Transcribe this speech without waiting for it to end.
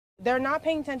They're not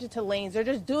paying attention to lanes. They're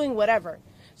just doing whatever.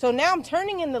 So now I'm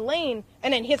turning in the lane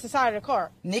and then hits the side of the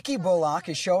car. Nikki Bullock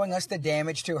is showing us the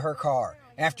damage to her car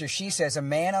after she says a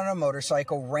man on a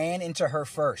motorcycle ran into her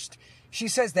first. She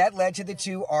says that led to the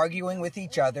two arguing with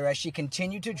each other as she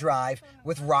continued to drive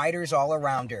with riders all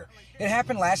around her. It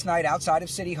happened last night outside of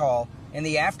City Hall, and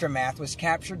the aftermath was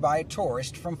captured by a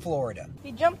tourist from Florida.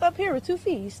 He jumped up here with 2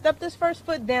 feet. He stepped his first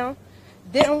foot down,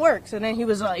 didn't work, so then he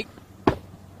was like,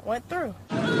 went through.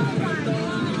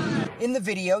 In the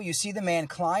video, you see the man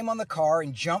climb on the car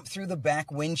and jump through the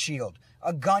back windshield.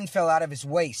 A gun fell out of his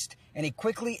waist, and he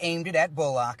quickly aimed it at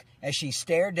Bullock as she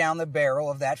stared down the barrel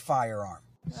of that firearm.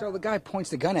 So the guy points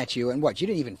the gun at you, and what? You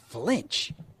didn't even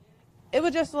flinch. It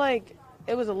was just like,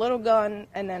 it was a little gun,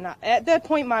 and then at that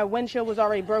point, my windshield was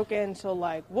already broken, so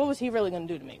like, what was he really going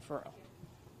to do to me, for real?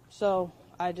 So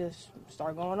I just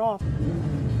started going off.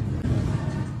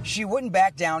 She wouldn't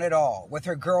back down at all with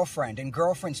her girlfriend and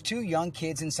girlfriend's 2 young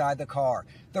kids inside the car.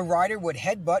 The rider would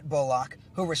headbutt Bullock,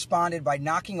 who responded by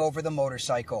knocking over the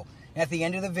motorcycle. At the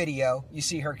end of the video, you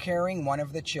see her carrying one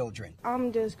of the children.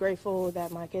 I'm just grateful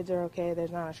that my kids are okay.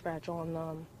 There's not a scratch on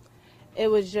them. It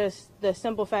was just the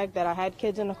simple fact that I had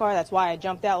kids in the car. That's why I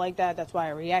jumped out like that. That's why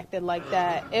I reacted like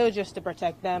that. It was just to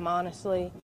protect them,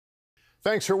 honestly.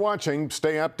 Thanks for watching.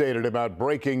 Stay updated about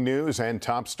breaking news and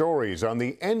top stories on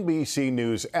the NBC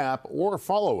News app or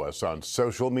follow us on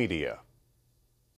social media.